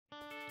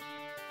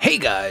Hey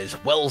guys,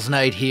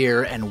 Welsknight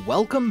here, and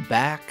welcome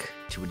back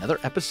to another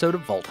episode of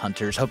Vault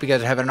Hunters. Hope you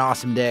guys are having an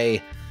awesome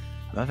day.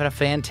 I'm having a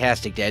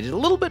fantastic day. I did a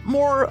little bit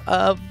more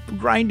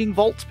grinding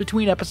vaults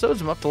between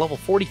episodes. I'm up to level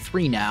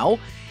 43 now,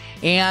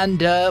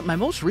 and my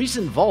most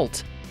recent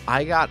vault,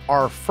 I got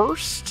our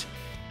first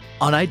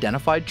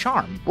unidentified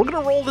charm. We're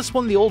going to roll this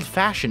one the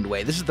old-fashioned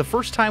way. This is the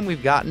first time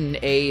we've gotten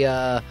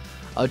a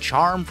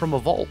charm from a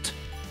vault.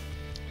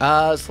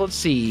 So let's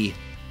see.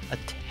 A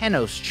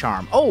Tenos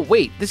charm. Oh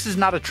wait, this is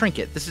not a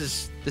trinket. This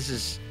is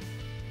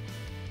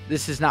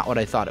not what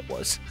I thought it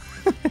was.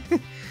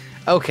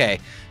 Okay,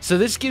 so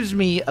this gives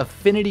me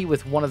affinity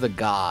with one of the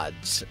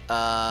gods.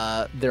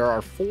 There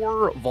are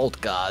 4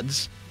 vault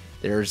gods.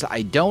 There's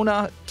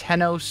Idona,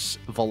 Tenos,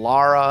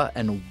 Valara,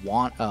 and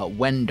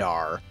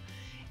Wendar,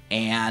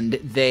 and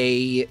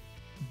they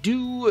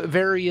do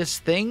various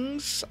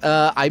things.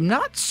 I'm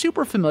not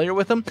super familiar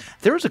with them.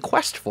 There's a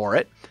quest for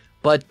it,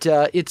 but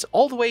it's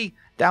all the way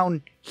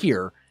down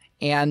here,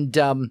 and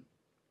I'm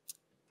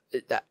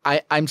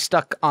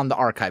stuck on the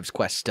archives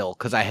quest still,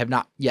 because I have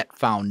not yet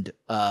found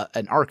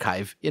an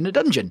archive in a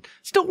dungeon.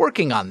 Still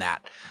working on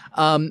that.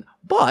 But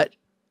a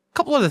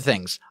couple other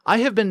things. I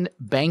have been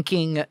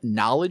banking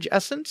knowledge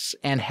essence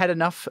and had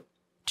enough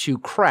to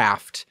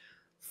craft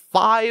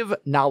 5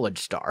 knowledge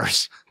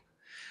stars.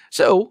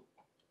 So,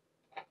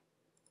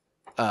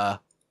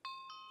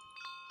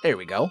 there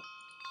we go.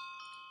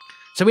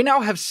 So we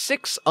now have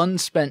 6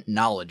 unspent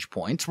knowledge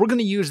points. We're going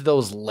to use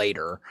those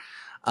later.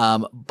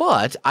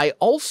 But I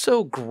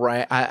also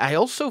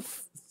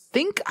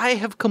think I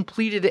have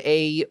completed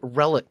a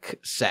relic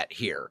set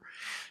here.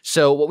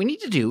 So what we need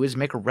to do is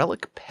make a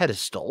relic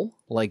pedestal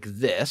like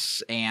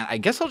this. And I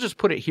guess I'll just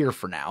put it here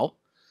for now.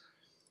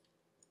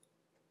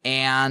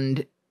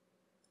 And,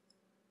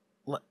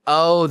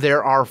 oh,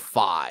 there are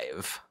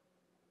 5.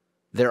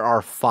 There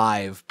are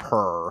 5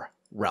 per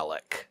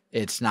relic.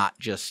 It's not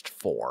just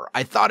 4.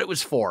 I thought it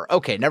was 4.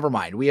 Okay, never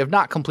mind. We have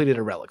not completed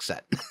a relic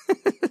set.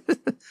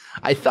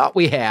 I thought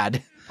we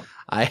had.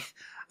 I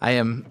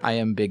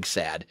am big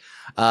sad.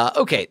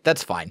 Okay,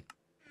 that's fine.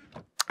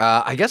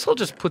 I guess I'll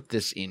just put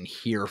this in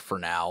here for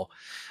now.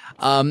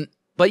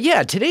 But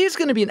yeah, today is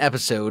going to be an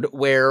episode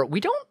where we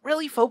don't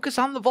really focus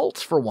on the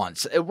vaults for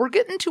once. We're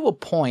getting to a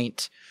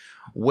point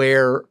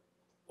where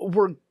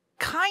we're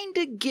kind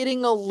of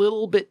getting a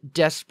little bit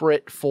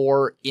desperate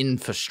for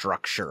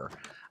infrastructure.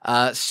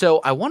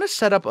 So I want to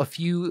set up a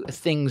few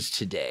things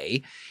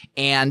today,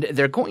 and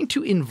they're going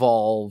to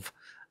involve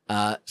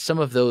some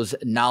of those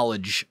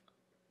knowledge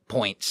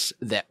points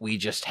that we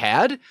just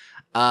had.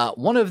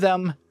 One of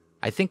them,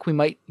 I think we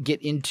might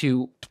get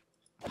into...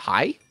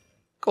 Hi?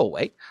 Go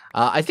away.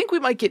 I think we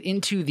might get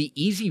into the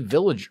easy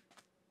village...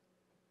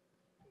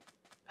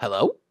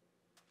 Hello?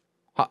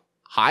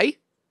 Hi?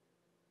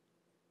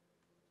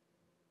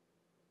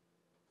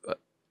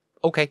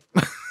 Okay.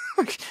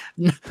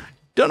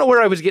 Don't know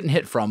where I was getting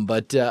hit from,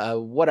 but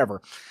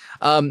whatever.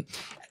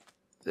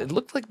 It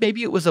looked like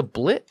maybe it was a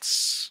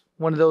blitz.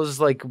 One of those,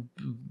 like,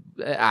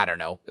 I don't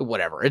know.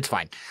 Whatever. It's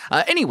fine.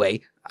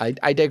 Anyway,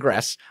 I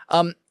digress.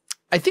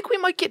 I think we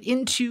might get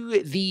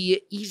into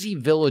the Easy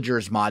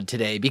Villagers mod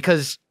today,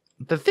 because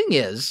the thing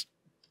is,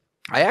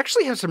 I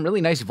actually have some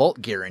really nice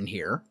vault gear in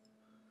here.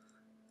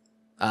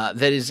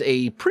 That is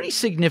a pretty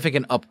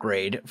significant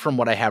upgrade from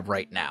what I have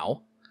right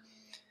now.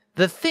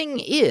 The thing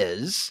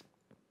is,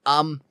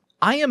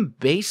 I am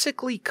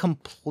basically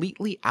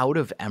completely out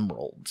of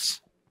emeralds.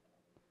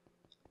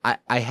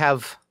 I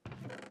have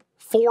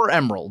 4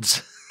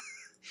 emeralds.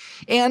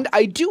 And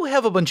I do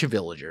have a bunch of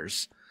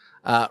villagers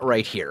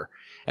right here.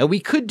 And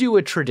we could do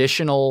a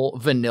traditional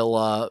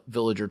vanilla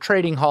villager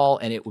trading hall,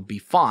 and it would be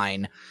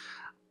fine.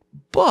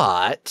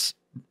 But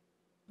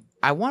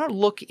I want to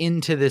look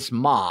into this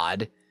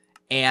mod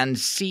and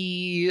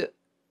see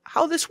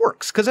how this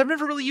works, because I've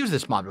never really used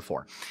this mod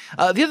before.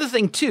 The other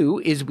thing,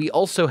 too, is we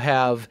also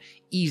have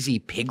easy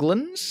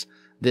piglins.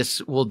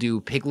 This will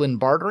do piglin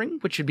bartering,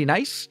 which would be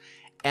nice.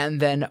 And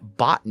then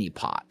botany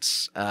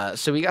pots.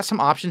 So we got some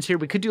options here.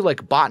 We could do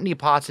like botany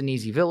pots and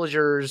easy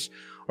villagers,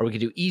 or we could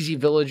do easy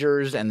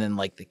villagers and then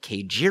like the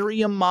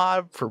Cagerium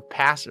mod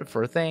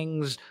for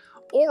things.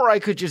 Or I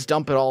could just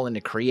dump it all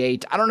into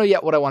create. I don't know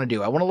yet what I want to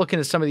do. I want to look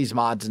into some of these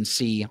mods and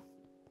see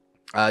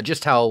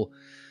just how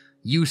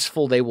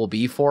useful they will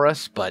be for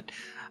us. But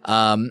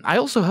I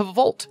also have a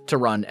vault to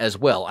run as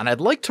well, and I'd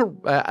like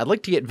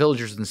to get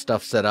villagers and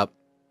stuff set up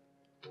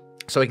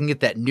so I can get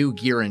that new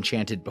gear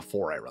enchanted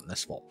before I run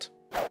this vault.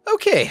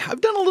 Okay, I've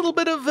done a little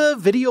bit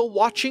of video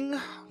watching,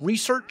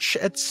 research,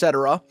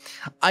 etc.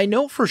 I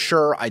know for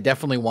sure I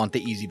definitely want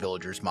the Easy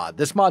Villagers mod.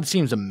 This mod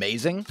seems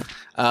amazing.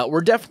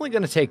 We're definitely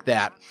going to take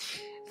that.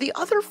 The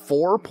other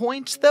 4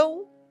 points,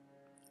 though,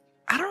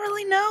 I don't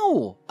really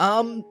know.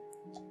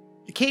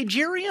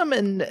 Cagerium,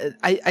 and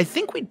I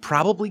think we'd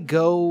probably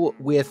go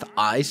with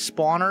eye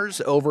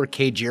spawners over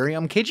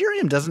Cagerium.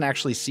 Cagerium doesn't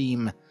actually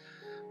seem...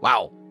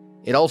 Wow.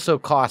 It also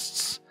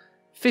costs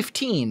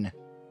 15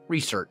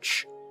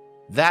 research.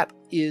 That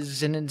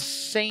is an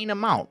insane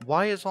amount.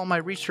 Why is all my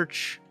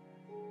research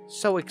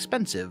so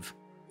expensive?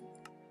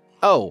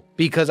 Oh,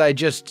 because I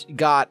just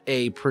got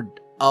a...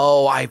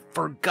 Oh, I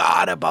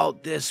forgot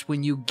about this.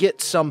 When you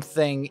get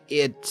something,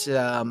 it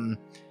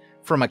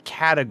from a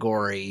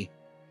category,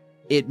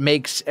 it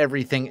makes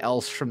everything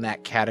else from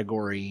that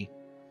category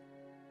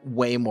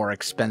way more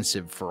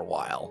expensive for a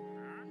while.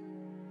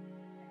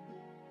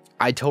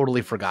 I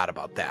totally forgot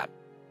about that.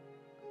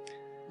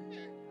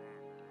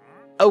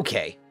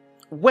 Okay,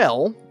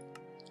 well,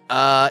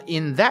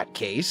 in that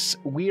case,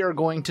 we are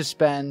going to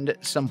spend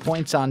some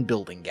points on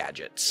building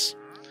gadgets.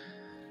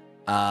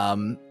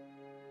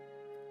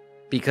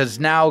 Because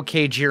now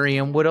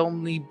Kagirium would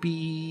only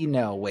be...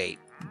 No, wait.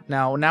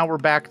 Now we're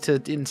back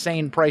to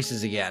insane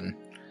prices again.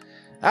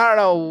 I don't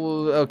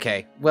know.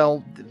 Okay,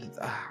 well,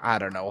 I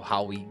don't know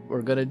how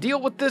we're going to deal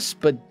with this,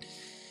 but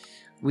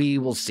we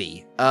will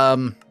see.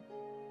 That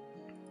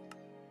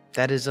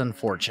is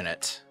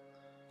unfortunate.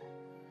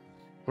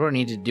 What do I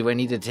need to do? I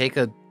need to take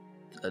a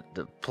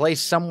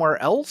place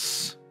somewhere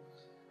else?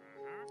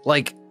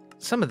 Like,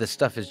 some of this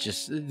stuff is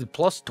just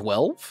plus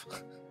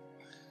 12?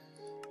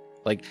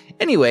 Like,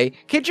 anyway,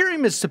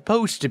 Kagirium is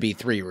supposed to be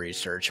 3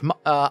 research.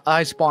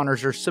 Eye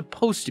spawners are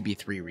supposed to be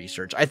 3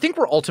 research. I think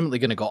we're ultimately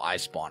going to go eye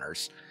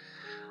spawners.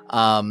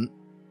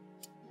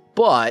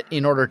 But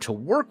in order to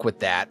work with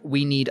that,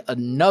 we need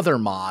another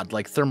mod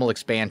like thermal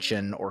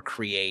expansion or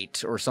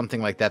create or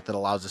something like that that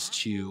allows us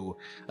to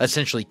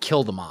essentially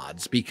kill the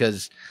mods,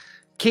 because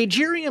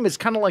Kagirium is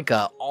kind of like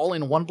a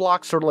all-in-one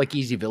block, sort of like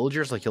Easy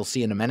Villagers, like you'll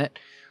see in a minute,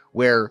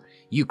 where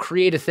you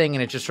create a thing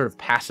and it just sort of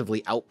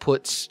passively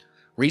outputs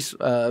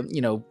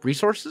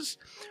resources,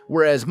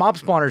 whereas mob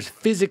spawners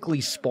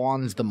physically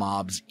spawns the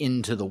mobs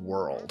into the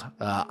world.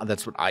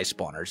 That's what eye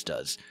spawners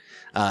does,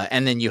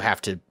 and then you have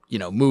to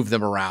move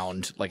them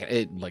around like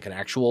an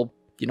actual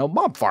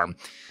mob farm.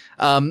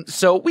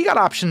 So we got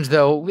options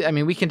though. I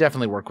mean, we can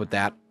definitely work with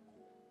that.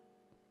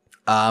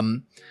 I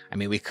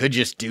mean, we could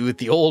just do it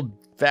the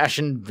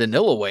old-fashioned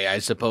vanilla way, I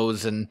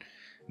suppose, and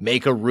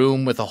make a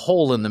room with a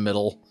hole in the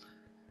middle.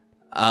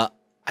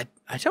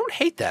 I don't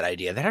hate that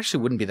idea. That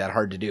actually wouldn't be that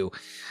hard to do.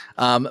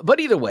 But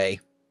either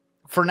way,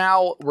 for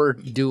now, we're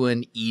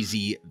doing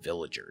Easy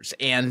Villagers.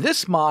 And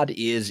this mod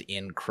is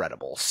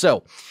incredible.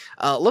 So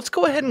let's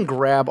go ahead and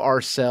grab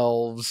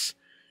ourselves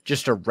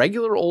just a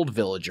regular old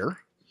villager.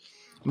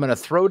 I'm going to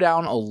throw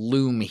down a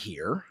loom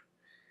here.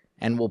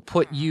 And we'll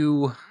put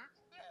you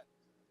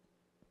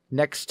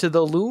next to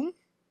the loom.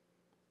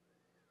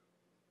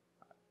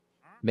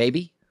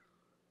 Maybe.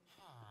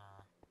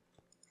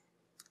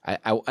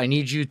 I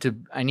need you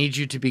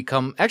to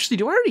become... Actually,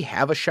 do I already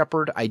have a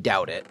shepherd? I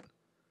doubt it.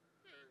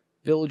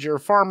 Villager,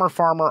 farmer,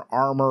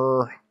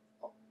 armor,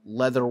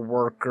 leather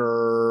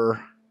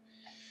worker.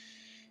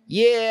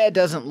 Yeah, it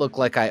doesn't look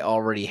like I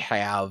already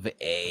have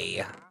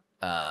a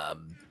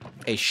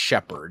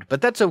shepherd,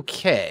 but that's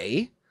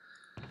okay.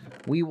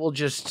 We will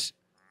just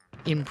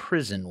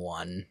imprison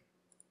one.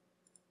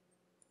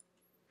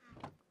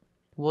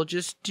 We'll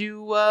just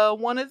do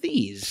one of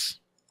these.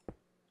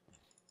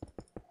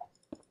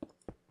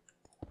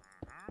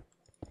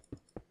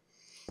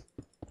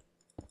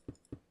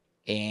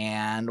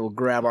 And we'll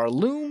grab our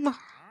loom,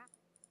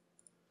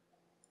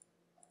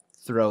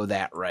 throw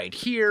that right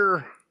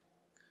here,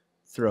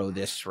 throw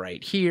this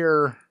right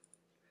here,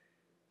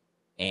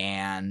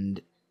 and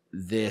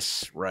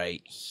this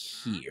right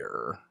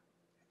here.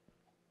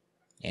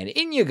 And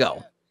in you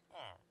go.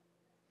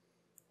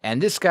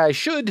 And this guy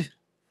should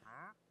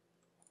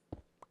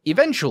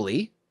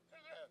eventually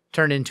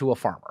turn into a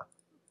farmer.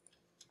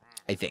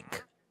 I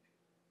think.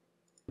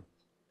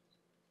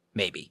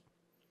 Maybe.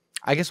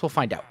 I guess we'll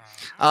find out.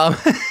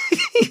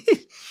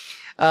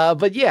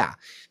 But yeah,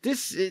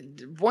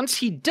 once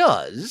he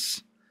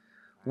does,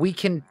 we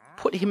can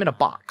put him in a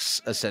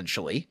box,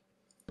 essentially.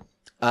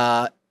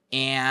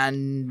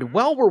 And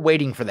while we're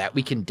waiting for that,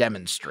 we can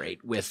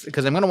demonstrate with,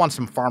 because I'm going to want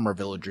some farmer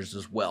villagers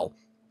as well.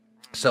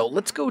 So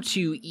let's go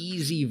to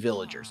Easy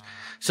Villagers.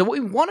 So what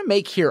we want to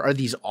make here are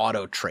these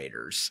auto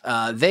traders.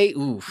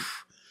 They're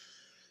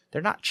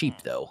not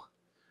cheap though.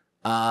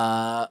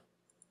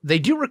 They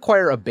do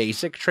require a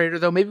basic trader,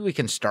 though. Maybe we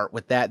can start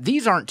with that.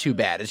 These aren't too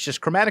bad. It's just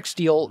chromatic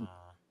steel,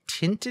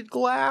 tinted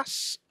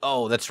glass.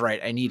 Oh, that's right.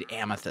 I need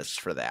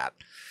amethyst for that.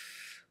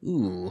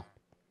 Ooh.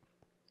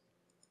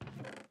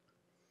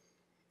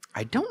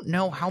 I don't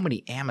know how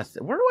many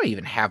amethyst. Where do I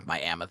even have my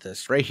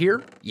amethyst? Right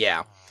here?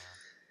 Yeah.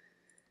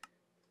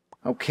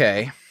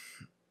 Okay.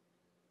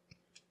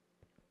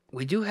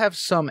 We do have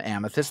some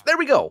amethyst. There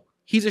we go.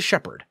 He's a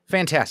shepherd.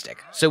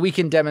 Fantastic. So we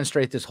can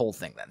demonstrate this whole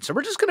thing then. So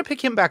we're just going to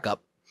pick him back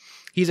up.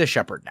 He's a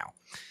shepherd now.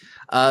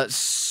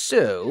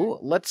 So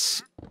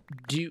let's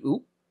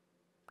do...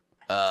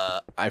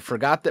 I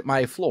forgot that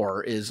my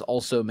floor is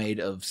also made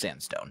of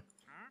sandstone.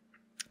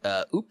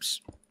 Oops.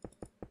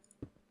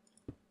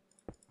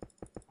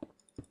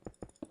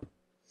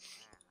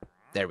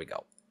 There we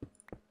go.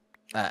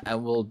 I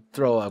will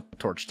throw a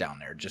torch down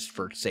there just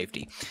for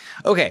safety.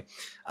 Okay.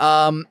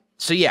 So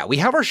yeah, we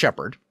have our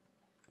shepherd.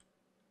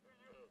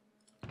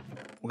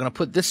 We're going to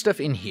put this stuff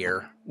in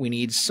here. We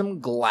need some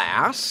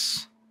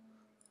glass.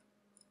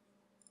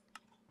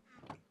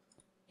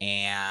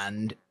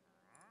 And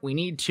we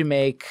need to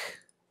make...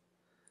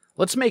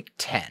 Let's make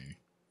 10.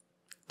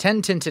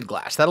 10 tinted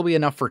glass. That'll be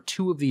enough for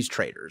 2 of these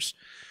traders.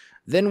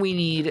 Then we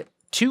need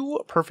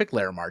 2 perfect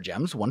Larimar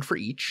gems, 1 for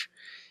each.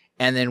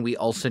 And then we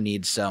also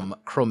need some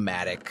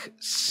chromatic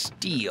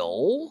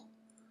steel,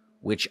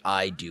 which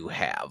I do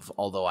have,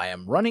 although I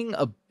am running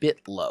a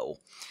bit low.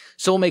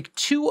 So we'll make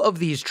 2 of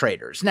these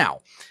traders. Now,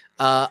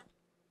 I'm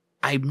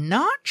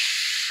not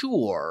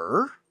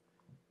sure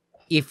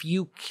if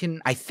you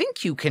can... I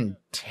think you can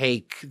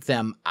take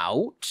them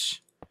out.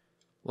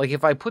 Like,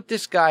 if I put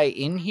this guy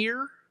in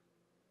here,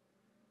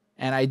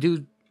 and I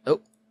do...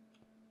 Oh,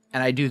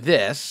 and I do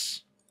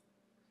this...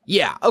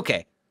 Yeah,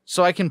 okay.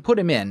 So I can put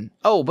him in.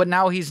 Oh, but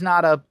now he's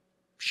not a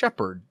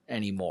shepherd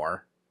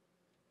anymore.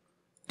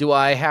 Do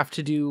I have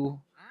to do...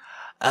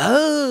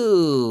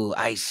 Oh,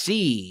 I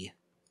see.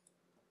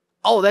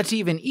 Oh, that's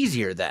even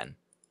easier then.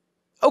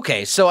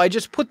 Okay, so I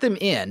just put them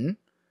in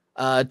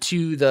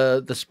to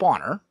the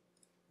spawner,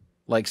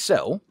 like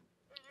so.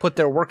 Put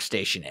their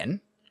workstation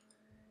in.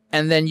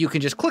 And then you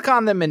can just click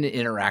on them and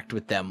interact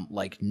with them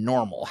like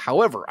normal.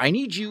 However, I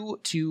need you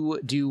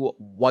to do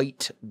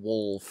white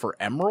wool for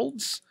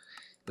emeralds.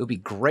 It would be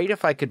great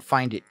if I could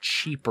find it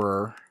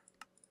cheaper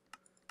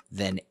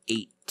than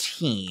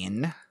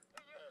 18.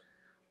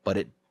 But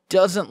it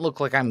doesn't look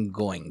like I'm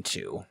going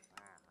to.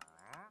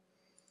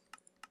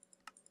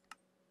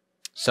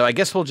 So I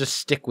guess we'll just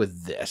stick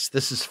with this.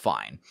 This is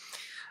fine.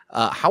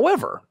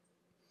 However,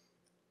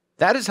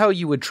 that is how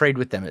you would trade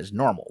with them as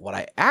normal. What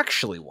I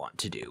actually want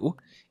to do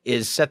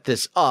is set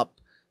this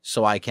up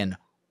so I can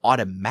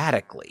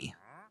automatically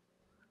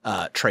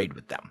trade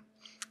with them,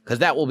 because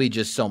that will be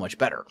just so much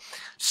better.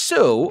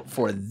 So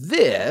for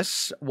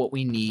this, what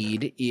we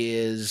need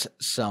is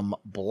some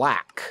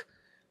black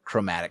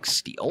chromatic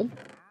steel.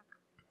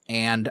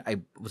 And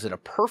was it a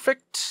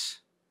perfect?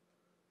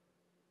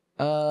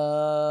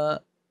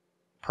 Perfect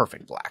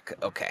black.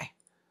 Okay.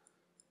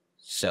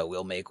 So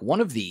we'll make 1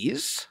 of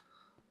these.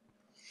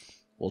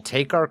 We'll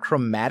take our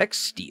chromatic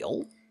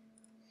steel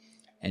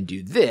and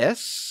do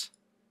this.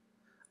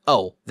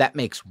 Oh, that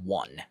makes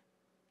 1.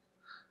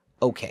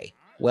 Okay.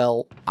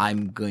 Well,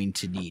 I'm going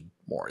to need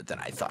more than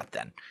I thought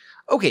then.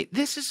 Okay,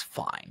 this is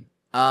fine.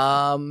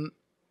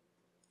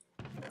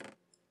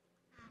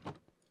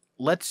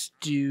 Let's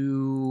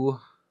do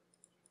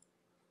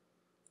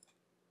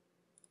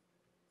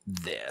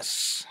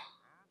this.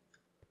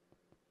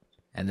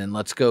 And then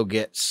let's go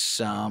get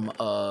some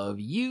of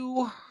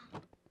you.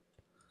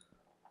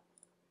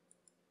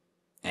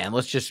 And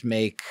let's just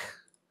make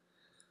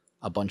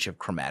a bunch of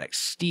chromatic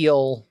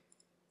steel.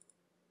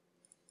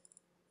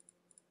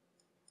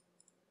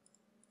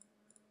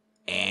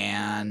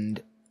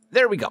 And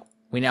there we go.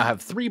 We now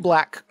have 3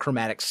 black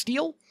chromatic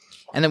steel.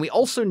 And then we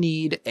also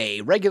need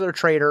a regular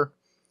trader.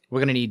 We're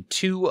going to need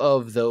 2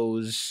 of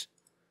those.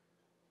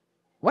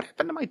 What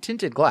happened to my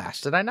tinted glass?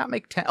 Did I not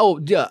make 10? Oh,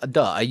 duh,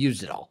 I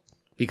used it all.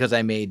 Because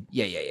I made...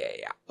 Yeah.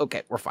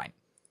 Okay, we're fine.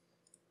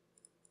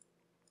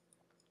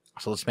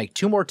 So let's make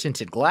 2 more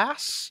tinted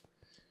glass.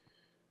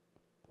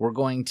 We're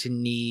going to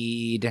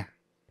need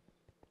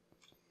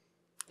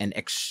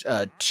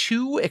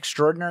 2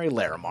 extraordinary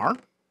Larimar.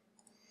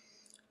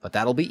 But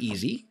that'll be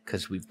easy,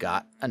 because we've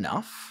got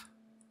enough.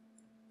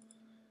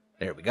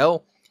 There we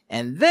go.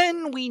 And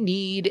then we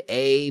need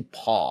a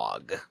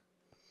Pog.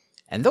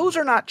 And those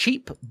are not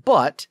cheap,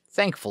 but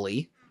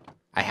thankfully,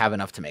 I have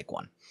enough to make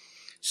 1.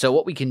 So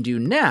what we can do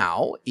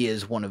now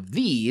is 1 of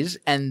these,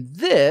 and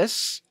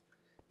this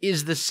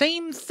is the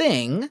same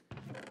thing,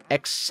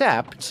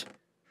 except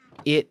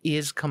it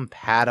is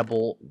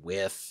compatible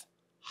with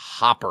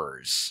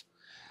hoppers.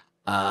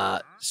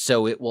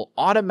 So it will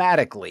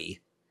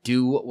automatically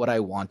do what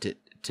I want it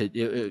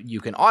to.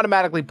 You can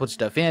automatically put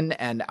stuff in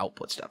and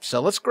output stuff.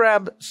 So let's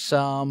grab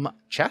some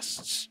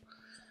chests.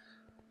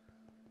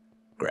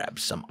 Grab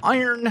some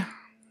iron.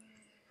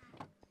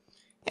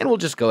 And we'll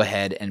just go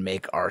ahead and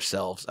make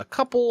ourselves a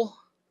couple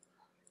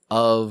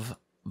of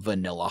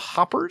vanilla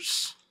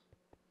hoppers.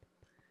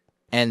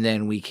 And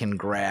then we can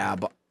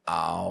grab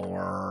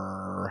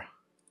our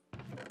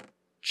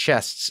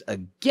chests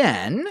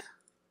again.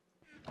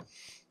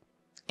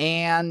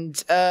 And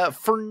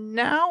for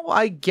now,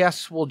 I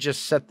guess we'll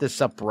just set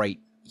this up right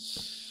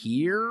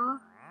here.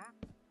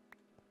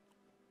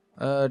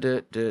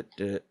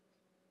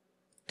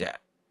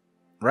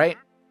 Right?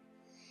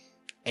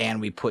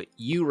 And we put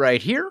you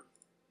right here.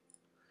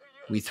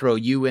 We throw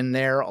you in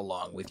there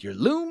along with your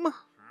loom.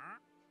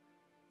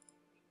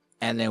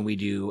 And then we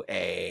do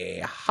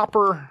a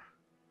hopper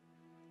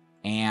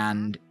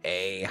and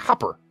a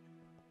hopper.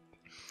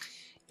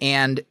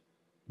 And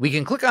we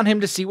can click on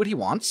him to see what he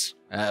wants.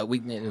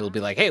 It'll be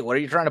like, hey, what are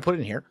you trying to put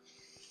in here?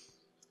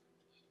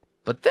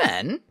 But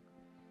then,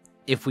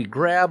 if we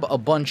grab a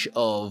bunch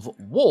of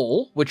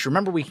wool, which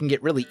remember we can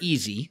get really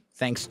easy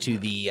thanks to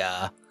the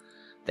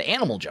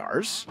animal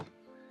jars,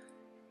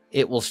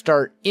 it will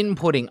start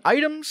inputting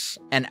items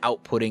and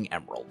outputting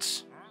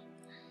emeralds.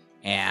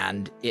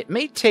 And it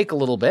may take a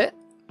little bit,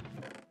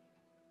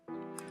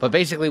 But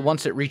basically,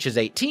 once it reaches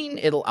 18,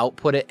 it'll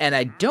output it. And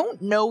I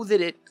don't know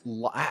that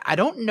I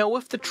don't know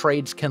if the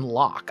trades can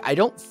lock. I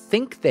don't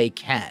think they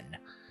can.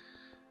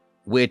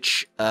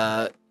 Which,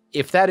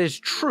 if that is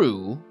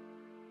true,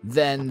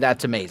 then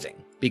that's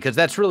amazing. Because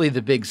that's really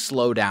the big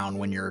slowdown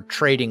when you're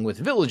trading with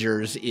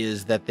villagers,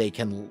 is that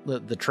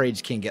the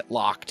trades can get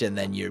locked, and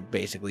then you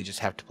basically just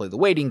have to play the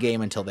waiting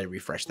game until they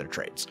refresh their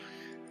trades.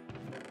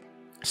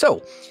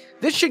 So,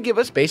 this should give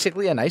us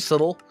basically a nice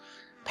little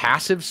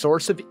passive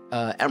source of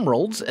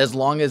emeralds, as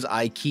long as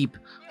I keep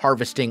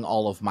harvesting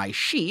all of my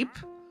sheep,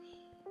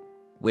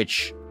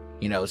 which,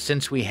 you know,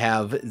 since we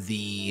have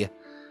the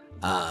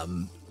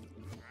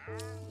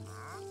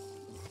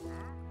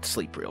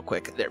sleep real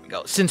quick. There we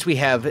go. Since we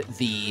have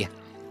the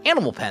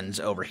animal pens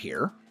over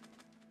here,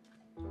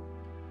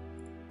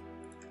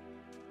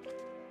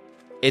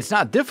 it's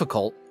not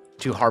difficult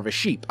to harvest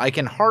sheep. I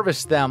can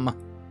harvest them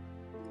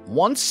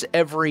once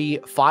every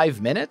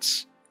 5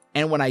 minutes,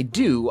 and when I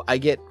do, I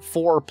get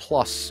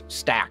 4+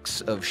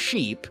 stacks of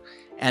sheep,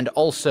 and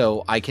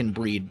also I can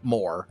breed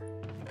more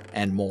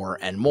and more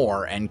and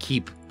more and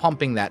keep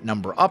pumping that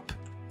number up.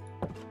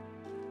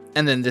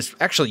 And then this,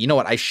 actually, you know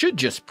what? I should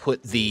just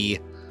put the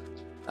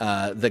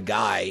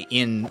guy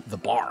in the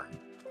barn.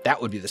 That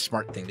would be the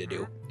smart thing to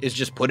do, is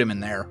just put him in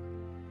there.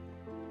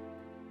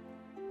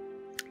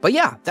 But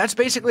yeah, that's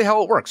basically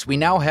how it works. We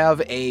now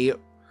have a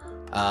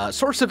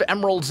source of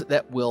emeralds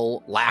that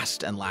will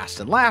last and last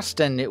and last,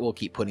 and it will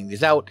keep putting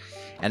these out,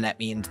 and that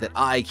means that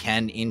I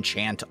can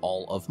enchant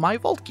all of my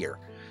vault gear.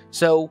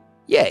 So,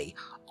 yay.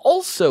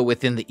 Also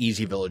within the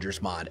Easy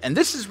Villagers mod, and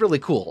this is really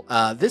cool,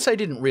 this I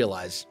didn't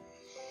realize,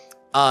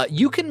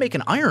 you can make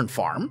an iron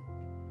farm,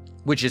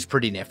 which is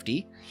pretty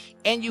nifty,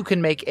 and you can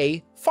make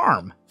a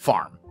farm.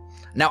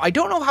 Now, I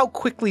don't know how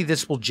quickly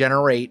this will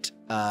generate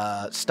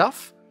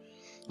stuff.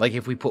 Like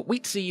if we put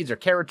wheat seeds or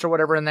carrots or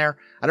whatever in there,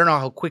 I don't know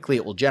how quickly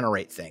it will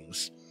generate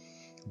things.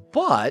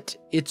 But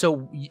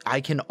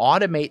I can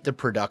automate the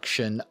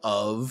production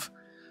of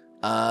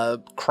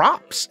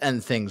crops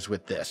and things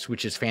with this,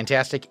 which is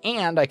fantastic.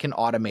 And I can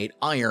automate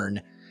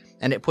iron,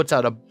 and it puts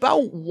out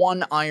about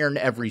 1 iron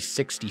every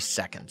 60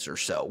 seconds or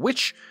so,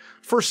 which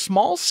for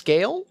small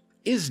scale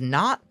is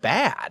not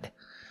bad.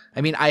 I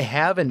mean, I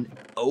have an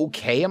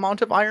okay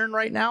amount of iron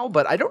right now,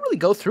 but I don't really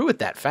go through it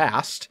that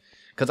fast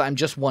because I'm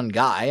just one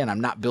guy and I'm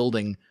not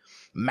building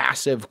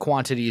massive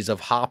quantities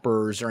of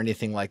hoppers or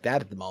anything like that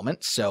at the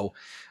moment. So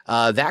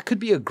that could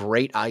be a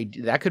great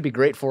idea. That could be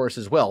great for us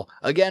as well.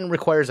 Again,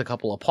 requires a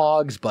couple of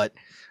pogs, but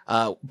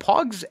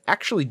pogs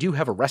actually do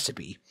have a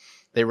recipe.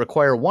 They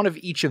require 1 of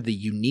each of the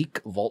unique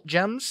vault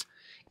gems,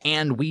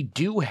 and we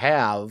do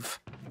have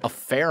a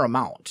fair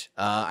amount.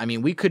 I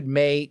mean, we could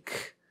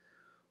make,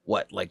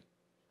 what, like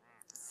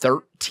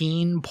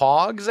 13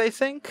 pogs, I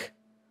think?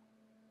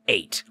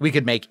 8. We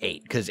could make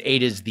 8, because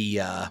 8 is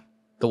the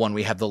one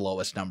we have the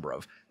lowest number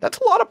of. That's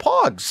a lot of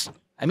pogs.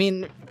 I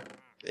mean,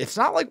 it's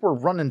not like we're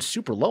running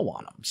super low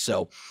on them.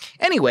 So,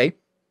 anyway,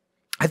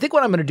 I think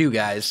what I'm going to do,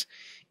 guys,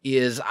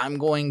 is I'm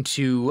going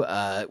to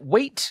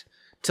wait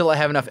till I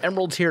have enough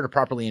emeralds here to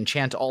properly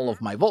enchant all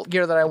of my vault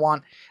gear that I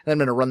want. And I'm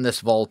going to run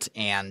this vault,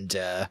 and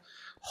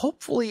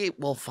hopefully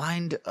we'll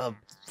find a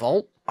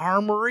vault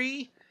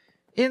armory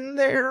in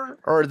there,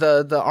 or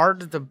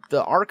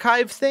the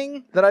archive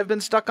thing that I've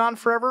been stuck on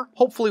forever.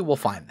 Hopefully we'll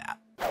find that.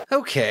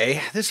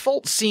 Okay, this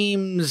vault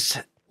seems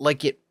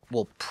like it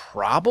will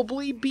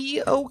probably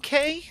be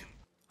okay.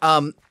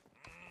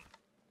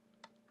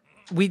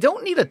 We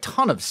don't need a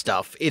ton of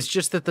stuff. It's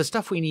just that the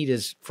stuff we need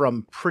is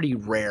from pretty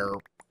rare,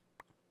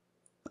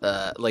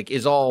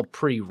 is all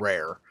pretty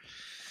rare.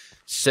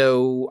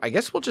 So I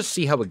guess we'll just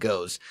see how it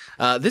goes.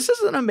 This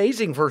is an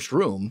amazing first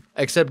room,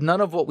 except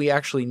none of what we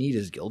actually need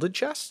is gilded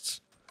chests.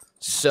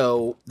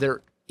 So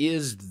there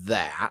is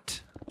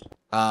that.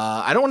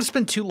 I don't want to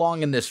spend too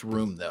long in this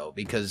room, though,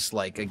 because,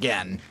 like,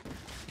 again,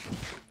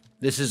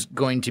 this is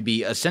going to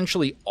be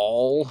essentially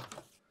all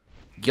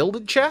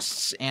gilded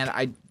chests, and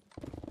I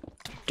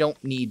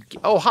don't need...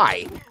 Oh,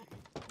 hi.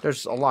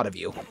 There's a lot of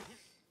you.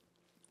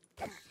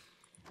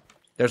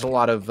 There's a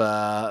lot of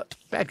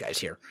bad guys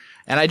here.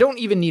 And I don't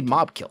even need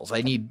mob kills.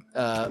 I need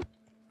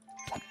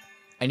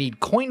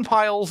coin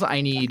piles,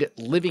 I need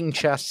living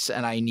chests,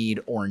 and I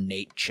need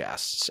ornate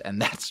chests.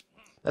 And that's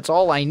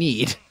all I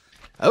need.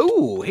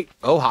 Oh, hey,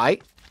 oh, hi.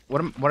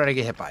 What did I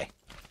get hit by?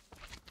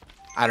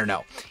 I don't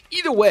know.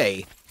 Either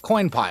way,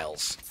 coin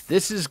piles.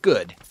 This is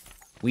good.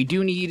 We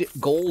do need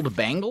gold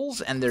bangles,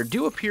 and there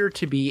do appear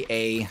to be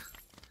a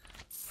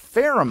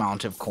fair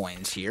amount of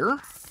coins here.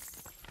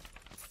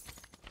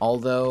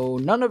 Although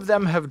none of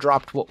them have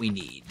dropped what we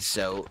need,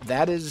 so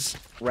that is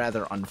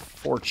rather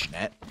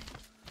unfortunate.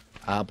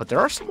 But there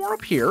are some more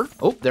up here.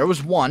 Oh, there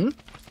was one.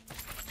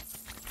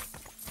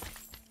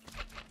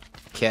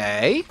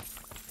 Okay.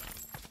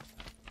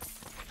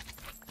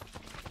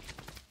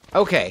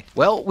 Okay,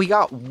 well, we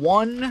got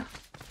one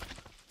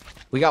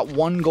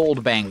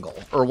gold bangle,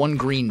 or one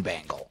green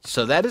bangle.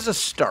 So that is a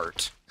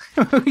start.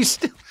 We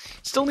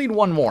still need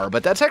one more,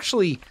 but that's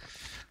actually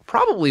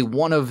probably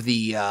one of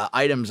the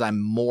items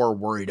I'm more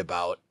worried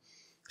about,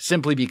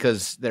 simply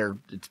because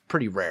it's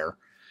pretty rare.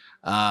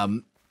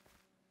 And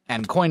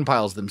coin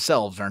piles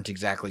themselves aren't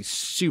exactly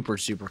super,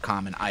 super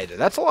common either.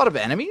 That's a lot of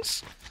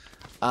enemies.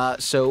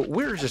 So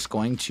we're just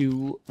going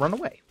to run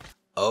away.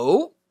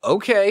 Oh,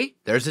 okay.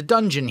 There's a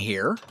dungeon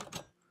here.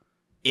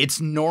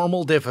 It's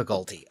normal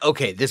difficulty.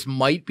 Okay, this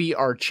might be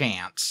our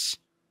chance.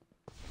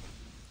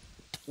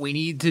 We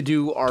need to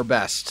do our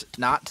best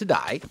not to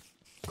die.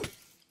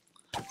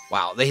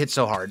 Wow, they hit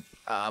so hard.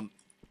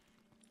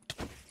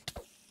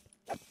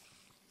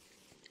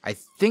 I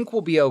think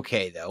we'll be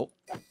okay, though.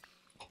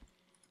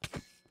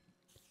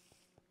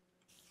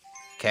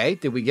 Okay,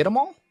 did we get them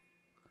all?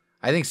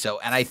 I think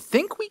so. And I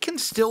think we can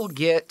still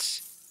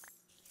get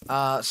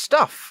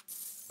stuff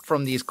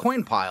from these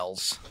coin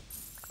piles.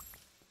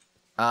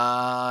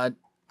 I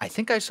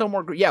think I saw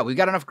more. Yeah, we've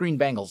got enough green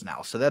bangles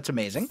now, so that's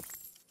amazing.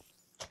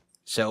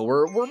 So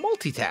we're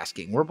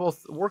multitasking. We're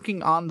both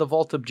working on the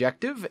vault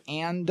objective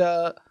and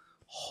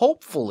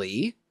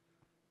hopefully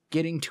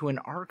getting to an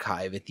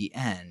archive at the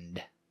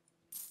end.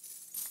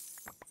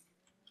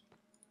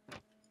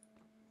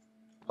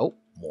 Oh,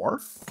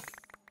 more?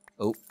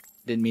 Oh,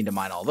 didn't mean to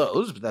mine all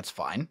those, but that's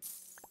fine.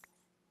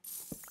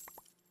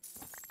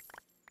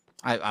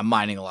 I'm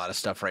mining a lot of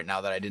stuff right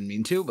now that I didn't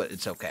mean to, but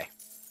it's okay.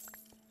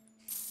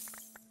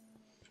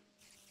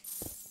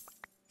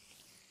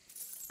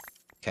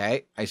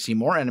 Okay, I see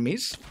more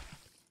enemies.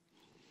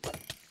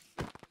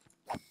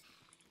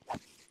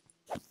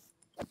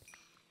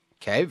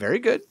 Okay, very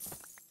good.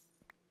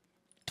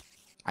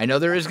 I know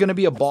there is going to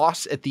be a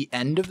boss at the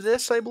end of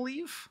this, I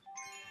believe.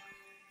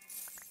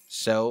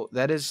 So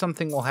that is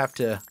something we'll have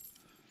to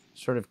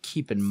sort of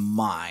keep in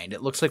mind.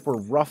 It looks like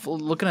we're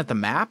roughly, looking at the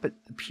map, it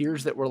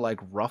appears that we're like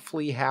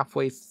roughly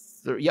halfway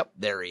through. Yep,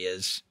 there he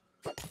is.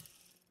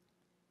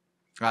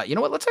 You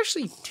know what? Let's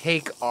actually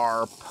take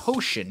our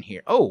potion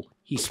here. Oh,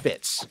 he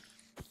spits.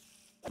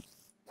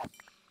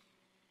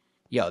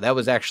 Yo, that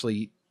was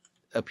actually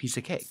a piece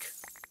of cake.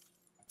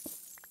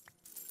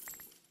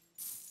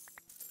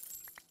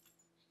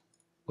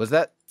 Was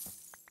that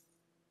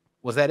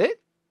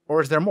it?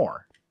 Or is there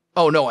more?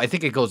 Oh, no, I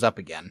think it goes up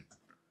again.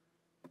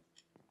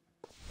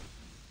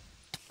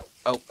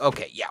 Oh,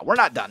 okay, yeah, we're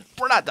not done.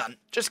 We're not done.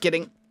 Just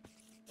kidding.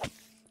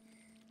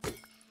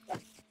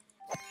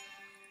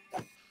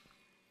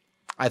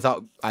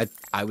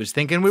 I was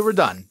thinking we were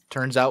done.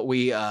 Turns out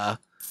we are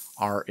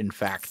in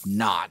fact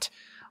not.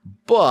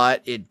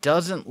 But it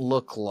doesn't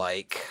look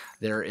like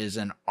there is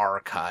an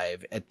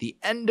archive at the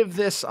end of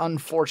this,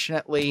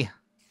 unfortunately.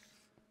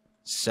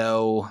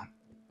 So,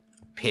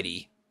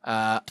 pity.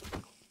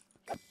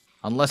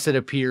 Unless it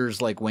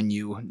appears like when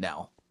you...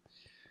 No.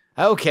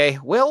 Okay,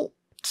 well,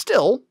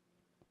 still,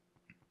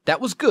 that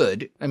was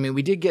good. I mean,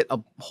 we did get a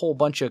whole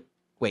bunch of...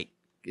 Wait,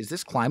 is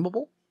this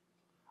climbable?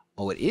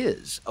 Oh, it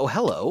is. Oh,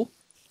 hello.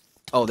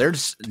 Oh,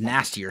 there's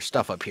nastier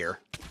stuff up here.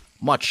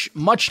 Much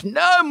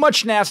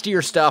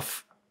nastier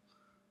stuff.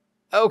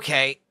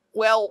 Okay,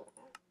 well,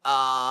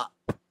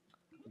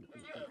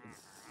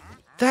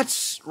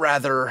 that's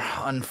rather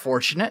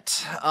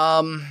unfortunate.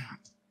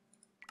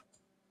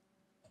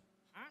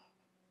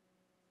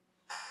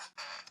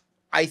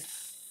 I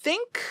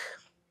think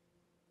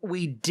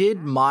we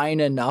did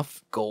mine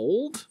enough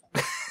gold,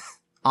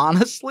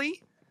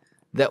 honestly,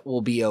 that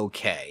we'll be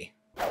okay.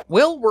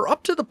 Well, we're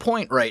up to the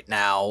point right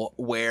now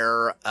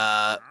where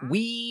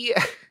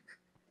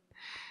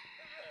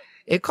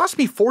it cost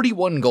me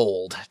 41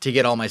 gold to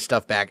get all my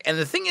stuff back. And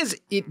the thing is,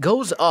 it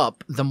goes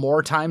up the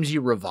more times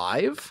you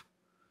revive.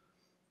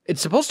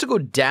 It's supposed to go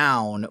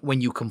down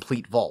when you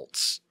complete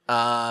vaults.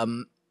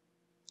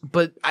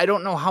 But I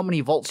don't know how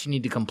many vaults you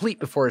need to complete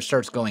before it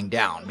starts going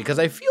down, because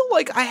I feel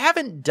like I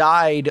haven't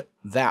died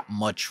that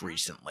much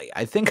recently.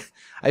 I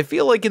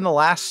feel like in the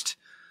last,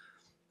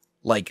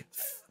 like,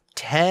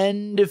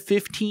 10 to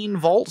 15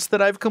 vaults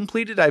that I've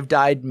completed, I've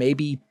died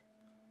maybe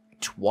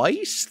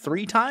twice,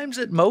 3 times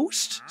at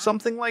most,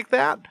 something like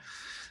that.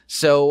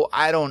 So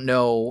I don't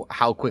know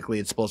how quickly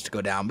it's supposed to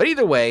go down. But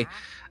either way,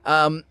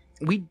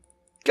 we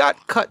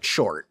got cut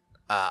short,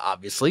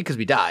 obviously, because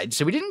we died.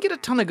 So we didn't get a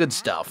ton of good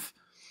stuff.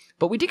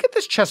 But we did get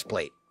this chest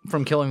plate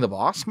from killing the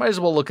boss. Might as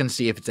well look and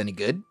see if it's any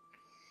good.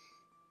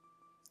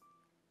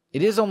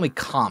 It is only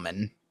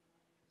common.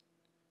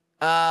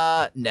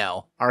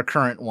 No. Our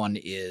current one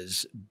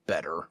is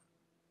better.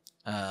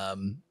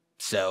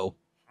 So,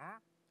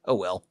 oh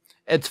well.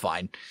 It's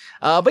fine.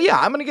 But yeah,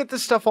 I'm going to get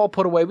this stuff all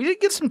put away. We did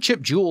get some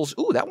chip jewels.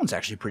 Ooh, that one's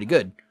actually pretty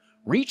good.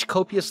 Reach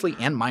copiously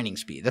and mining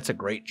speed. That's a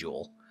great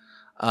jewel.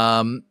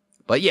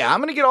 But yeah, I'm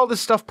going to get all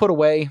this stuff put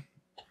away.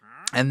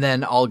 And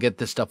then I'll get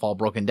this stuff all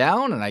broken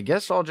down. And I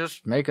guess I'll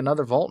just make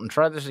another vault and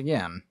try this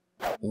again.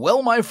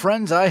 Well, my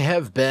friends, I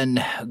have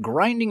been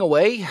grinding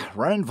away,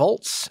 running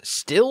vaults.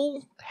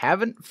 Still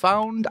haven't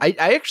found... I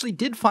actually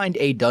did find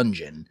a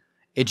dungeon.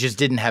 It just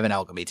didn't have an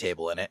alchemy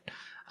table in it.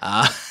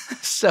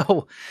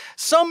 So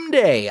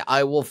someday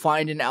I will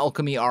find an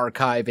alchemy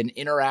archive and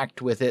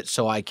interact with it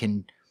so I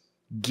can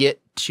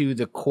get to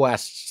the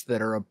quests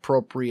that are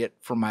appropriate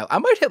for my... I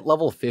might hit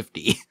level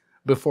 50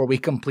 before we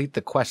complete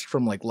the quest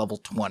from like level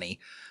 20.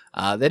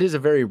 That is a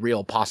very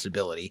real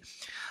possibility.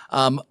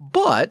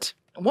 But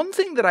one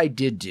thing that I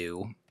did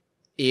do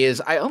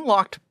is I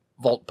unlocked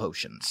vault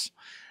potions.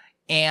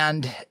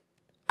 And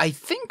I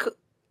think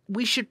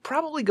we should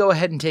probably go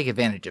ahead and take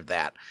advantage of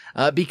that.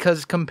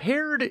 Because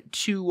compared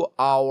to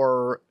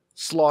our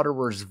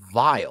Slaughterer's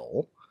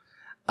Vial,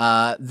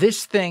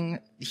 this thing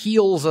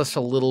heals us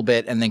a little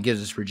bit and then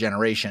gives us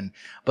regeneration.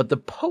 But the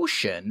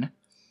potion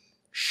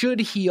should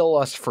heal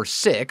us for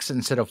 6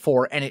 instead of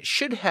 4, and it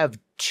should have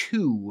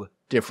 2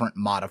 different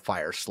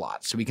modifier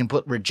slots. So we can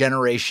put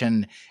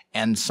regeneration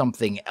and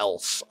something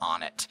else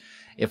on it,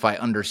 if I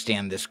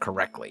understand this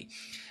correctly.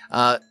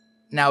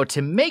 Now,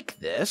 to make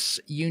this,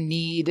 you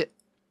need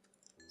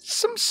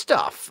some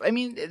stuff. I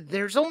mean,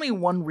 there's only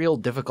one real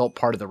difficult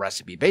part of the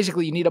recipe.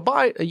 Basically, you need a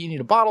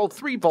bottle,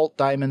 3 vault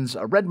diamonds,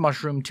 a red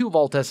mushroom, 2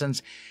 vault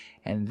essence,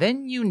 and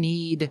then you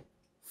need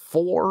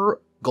 4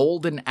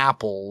 golden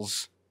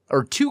apples,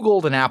 or 2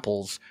 golden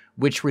apples,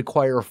 which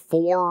require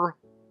 4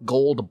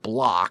 gold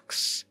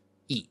blocks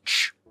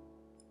each.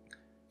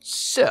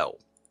 So,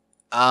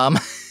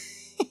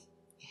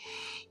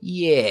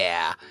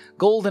 yeah,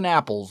 golden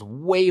apples,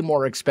 way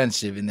more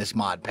expensive in this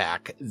mod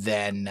pack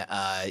than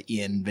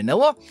in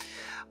vanilla,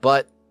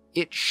 but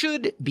it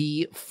should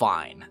be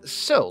fine.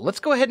 So let's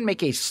go ahead and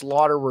make a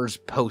Slaughterer's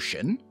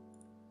Potion,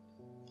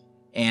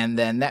 and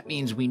then that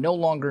means we no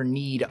longer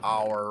need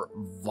our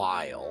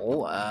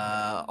vial.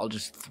 I'll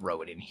just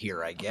throw it in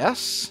here, I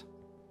guess.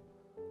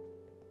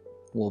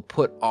 We'll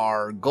put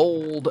our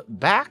gold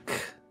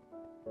back.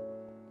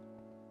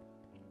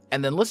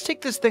 And then let's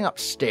take this thing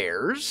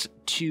upstairs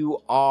to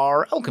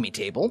our alchemy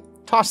table.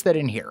 Toss that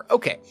in here.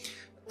 Okay.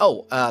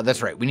 Oh,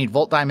 that's right. We need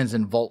vault diamonds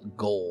and vault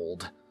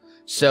gold.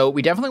 So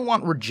we definitely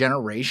want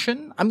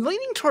regeneration. I'm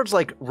leaning towards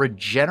like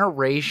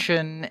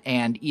regeneration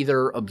and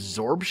either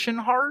absorption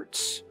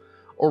hearts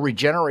or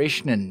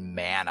regeneration and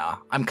mana.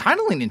 I'm kind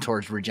of leaning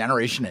towards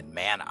regeneration and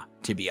mana,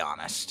 to be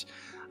honest.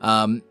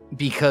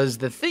 Because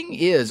the thing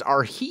is,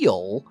 our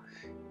heal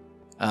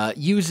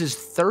uses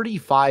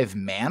 35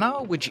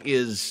 mana, which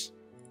is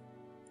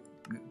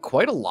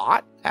quite a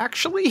lot,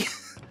 actually.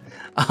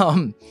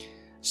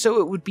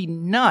 So it would be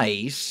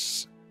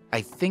nice.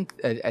 I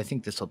think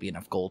this will be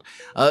enough gold.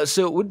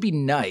 So it would be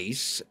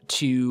nice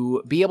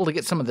to be able to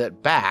get some of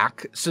that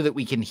back so that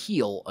we can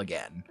heal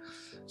again.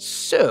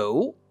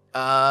 So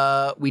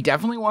we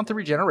definitely want the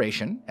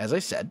regeneration, as I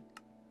said.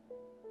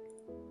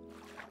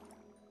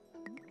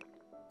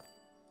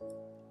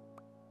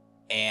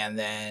 And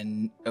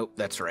then, oh,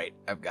 that's right.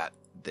 I've got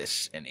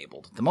this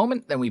enabled at the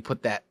moment. Then we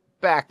put that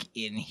back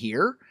in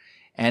here.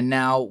 And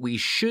now we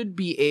should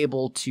be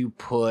able to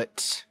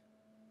put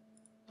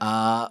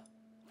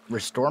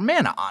restore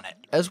mana on it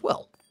as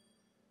well.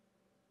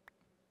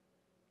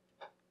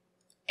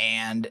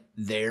 And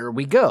there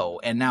we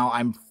go. And now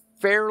I'm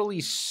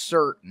fairly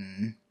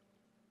certain.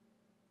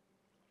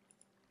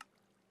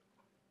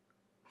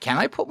 Can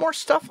I put more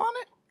stuff on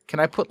it? Can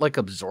I put like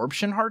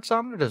absorption hearts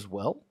on it as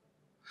well?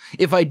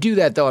 If I do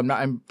that, though,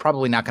 I'm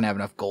probably not going to have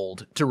enough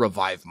gold to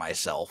revive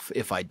myself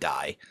if I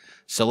die.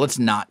 So let's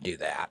not do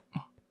that.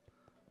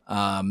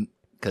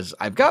 Because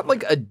I've got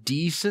like a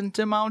decent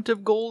amount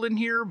of gold in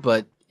here,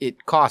 but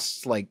it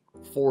costs like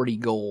 40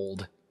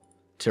 gold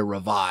to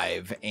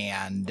revive,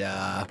 and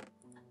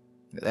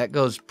that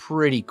goes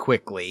pretty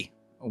quickly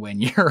when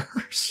you're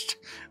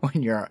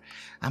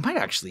I might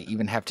actually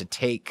even have to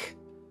take.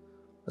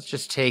 Let's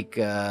just take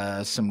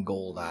some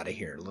gold out of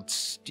here.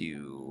 Let's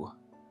do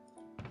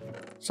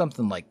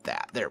something like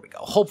that. There we go.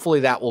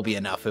 Hopefully that will be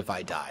enough if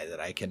I die that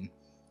I can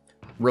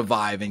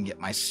revive and get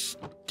my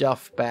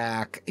stuff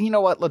back. You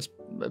know what? Let's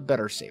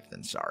better safe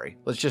than sorry.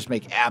 Let's just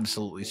make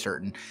absolutely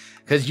certain,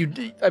 because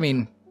I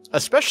mean,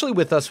 especially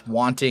with us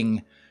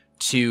wanting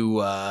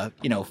to,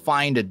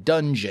 find a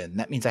dungeon,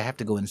 that means I have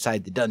to go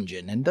inside the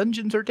dungeon, and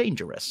dungeons are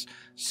dangerous.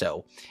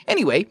 So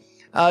anyway,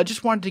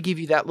 just wanted to give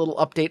you that little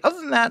update.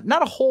 Other than that,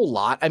 not a whole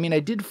lot. I mean, I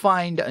did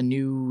find a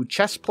new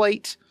chest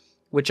plate,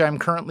 which I'm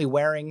currently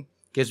wearing.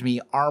 Gives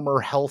me armor,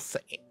 health,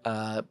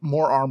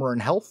 more armor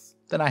and health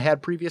than I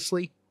had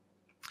previously.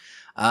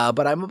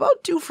 But I'm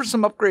about due for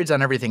some upgrades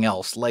on everything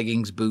else.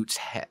 Leggings, boots,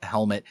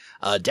 helmet,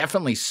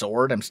 definitely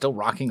sword. I'm still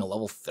rocking a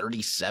level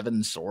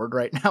 37 sword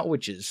right now,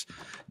 which is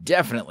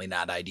definitely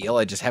not ideal.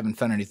 I just haven't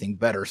found anything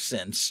better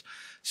since.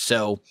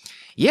 So,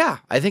 yeah,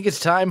 I think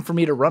it's time for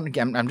me to run.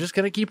 I'm just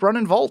going to keep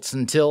running vaults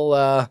until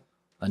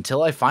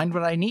I find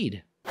what I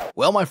need.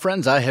 Well, my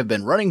friends, I have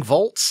been running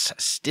vaults.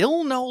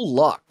 Still no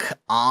luck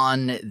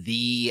on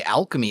the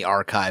alchemy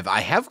archive.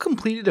 I have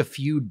completed a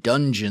few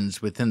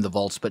dungeons within the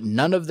vaults, but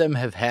none of them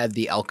have had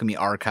the alchemy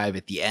archive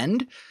at the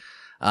end.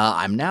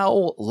 I'm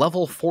now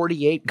level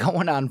 48,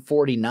 going on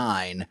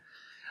 49.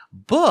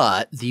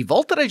 But the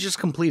vault that I just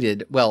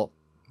completed, well,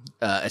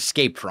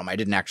 escaped from, I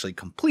didn't actually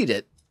complete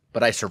it,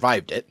 but I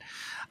survived it,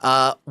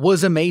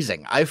 was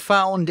amazing. I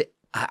found,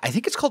 I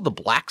think it's called the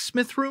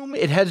blacksmith room.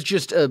 It has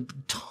just a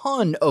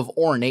ton of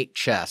ornate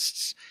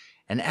chests.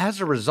 And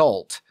as a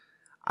result,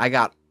 I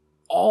got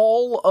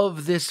all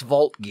of this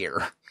vault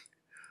gear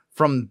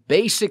from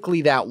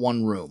basically that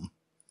one room.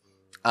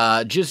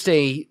 Just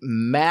a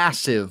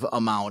massive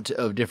amount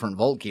of different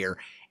vault gear.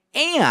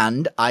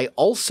 And I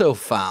also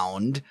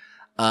found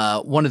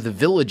one of the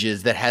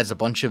villages that has a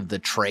bunch of the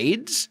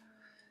trades.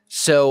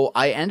 So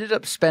I ended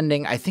up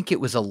spending, I think it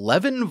was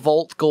 11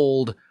 vault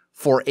gold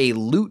for a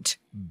loot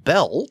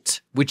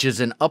belt, which is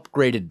an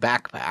upgraded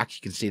backpack.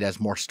 You can see it has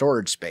more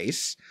storage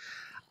space.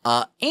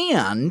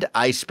 And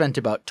I spent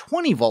about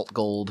 20 vault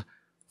gold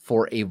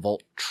for a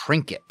vault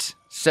trinket.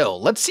 So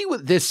let's see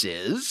what this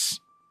is.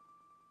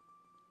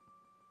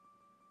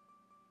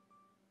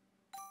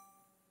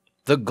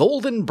 The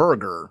Golden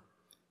Burger.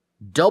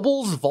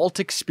 Doubles vault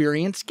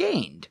experience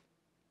gained.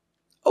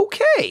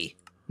 Okay,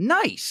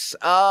 nice.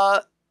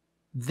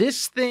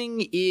 This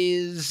thing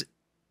is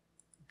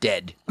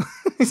dead.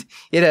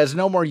 It has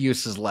no more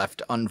uses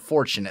left,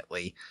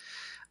 unfortunately.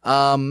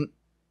 Yeah,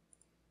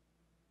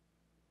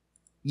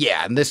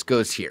 and this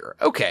goes here.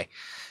 Okay,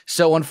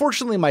 so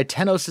unfortunately my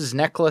Tenos'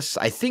 necklace,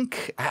 I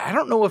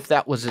don't know if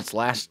that was its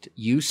last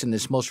use in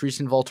this most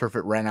recent vault or if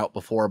it ran out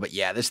before, but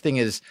yeah, this thing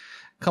is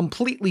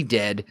completely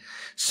dead.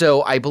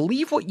 So I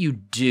believe what you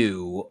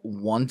do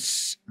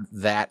once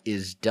that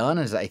is done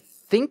is I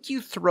think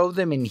you throw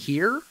them in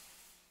here.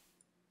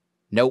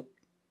 Nope.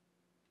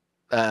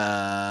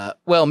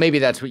 Well, maybe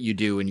that's what you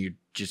do and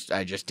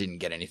I just didn't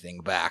get anything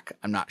back.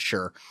 I'm not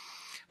sure.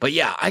 But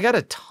yeah, I got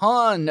a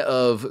ton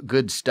of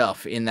good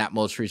stuff in that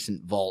most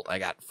recent vault. I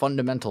got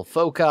fundamental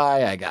foci.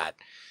 I got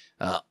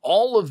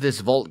all of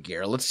this vault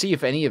gear. Let's see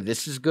if any of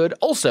this is good.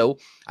 Also,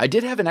 I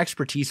did have an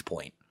expertise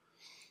point.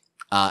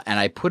 And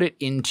I put it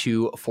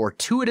into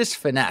Fortuitous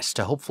Finesse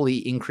to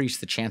hopefully increase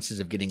the chances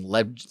of getting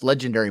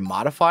legendary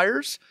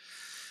modifiers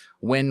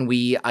when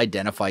we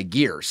identify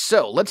gear.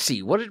 So let's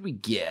see, what did we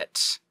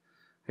get?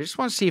 I just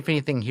want to see if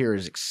anything here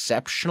is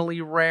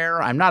exceptionally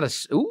rare. I'm not a...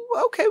 Ooh,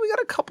 okay, we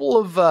got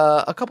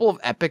a couple of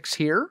epics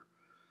here.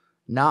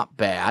 Not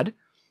bad.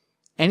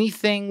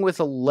 Anything with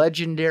a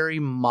legendary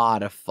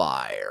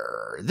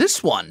modifier?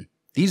 This one.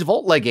 These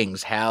vault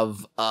leggings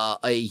have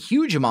a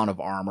huge amount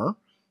of armor.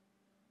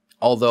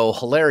 Although,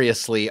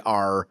 hilariously,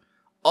 our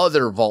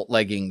other vault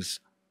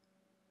leggings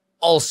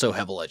also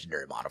have a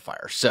legendary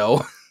modifier.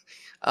 So,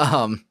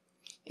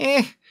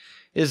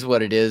 is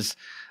what it is.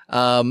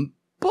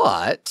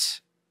 But,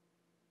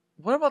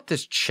 what about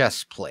this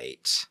chest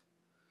plate?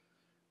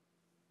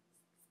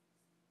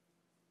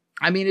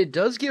 I mean, it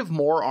does give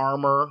more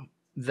armor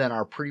than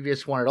our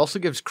previous one. It also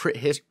gives crit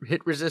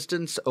hit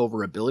resistance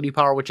over ability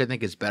power, which I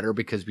think is better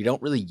because we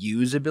don't really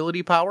use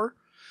ability power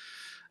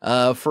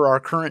for our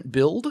current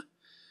build.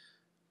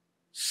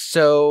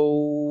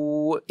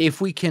 So,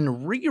 if we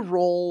can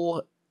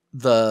re-roll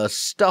the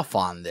stuff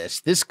on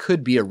this, this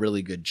could be a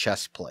really good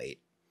chest plate.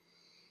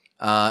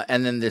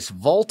 And then this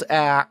Vault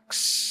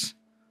Axe,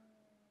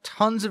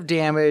 tons of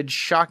damage,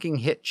 shocking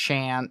hit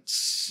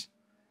chance.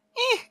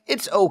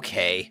 It's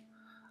okay.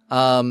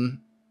 Yeah,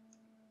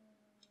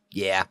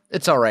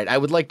 it's alright. I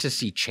would like to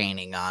see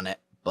chaining on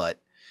it, but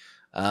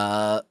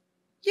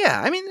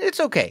yeah, I mean, it's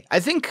okay. I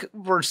think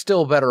we're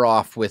still better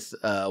off with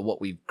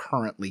what we've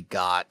currently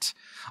got.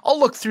 I'll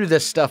look through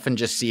this stuff and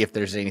just see if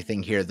there's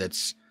anything here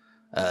that's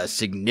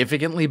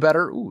significantly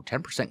better. Ooh,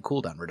 10%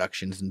 cooldown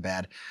reduction isn't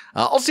bad.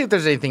 I'll see if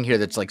there's anything here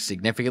that's like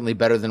significantly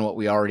better than what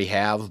we already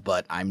have,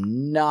 but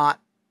I'm not...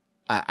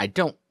 I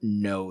don't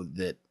know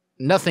that...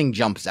 Nothing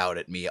jumps out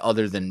at me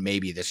other than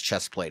maybe this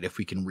chest plate if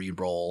we can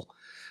re-roll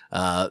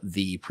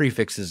the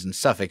prefixes and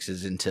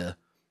suffixes into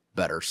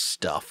better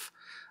stuff.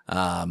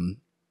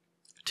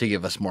 To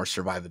give us more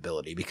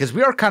survivability, because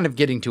we are kind of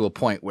getting to a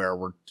point where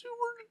we're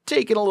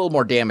taking a little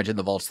more damage in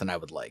the vaults than I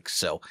would like.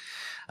 So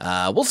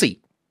we'll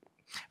see.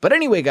 But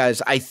anyway,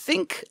 guys, I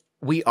think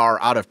we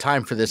are out of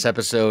time for this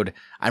episode.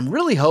 I'm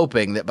really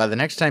hoping that by the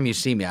next time you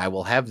see me, I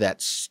will have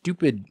that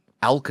stupid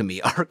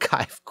alchemy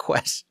archive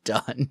quest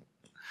done.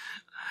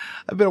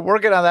 I've been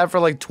working on that for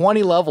like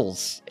 20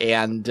 levels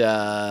and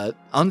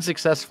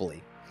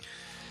unsuccessfully.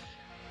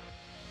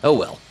 Oh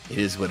well, it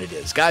is what it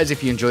is. Guys,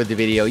 if you enjoyed the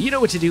video, you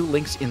know what to do.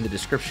 Links in the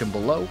description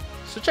below,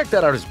 so check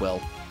that out as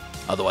well.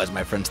 Otherwise,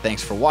 my friends,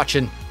 thanks for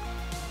watching,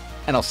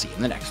 and I'll see you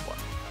in the next one.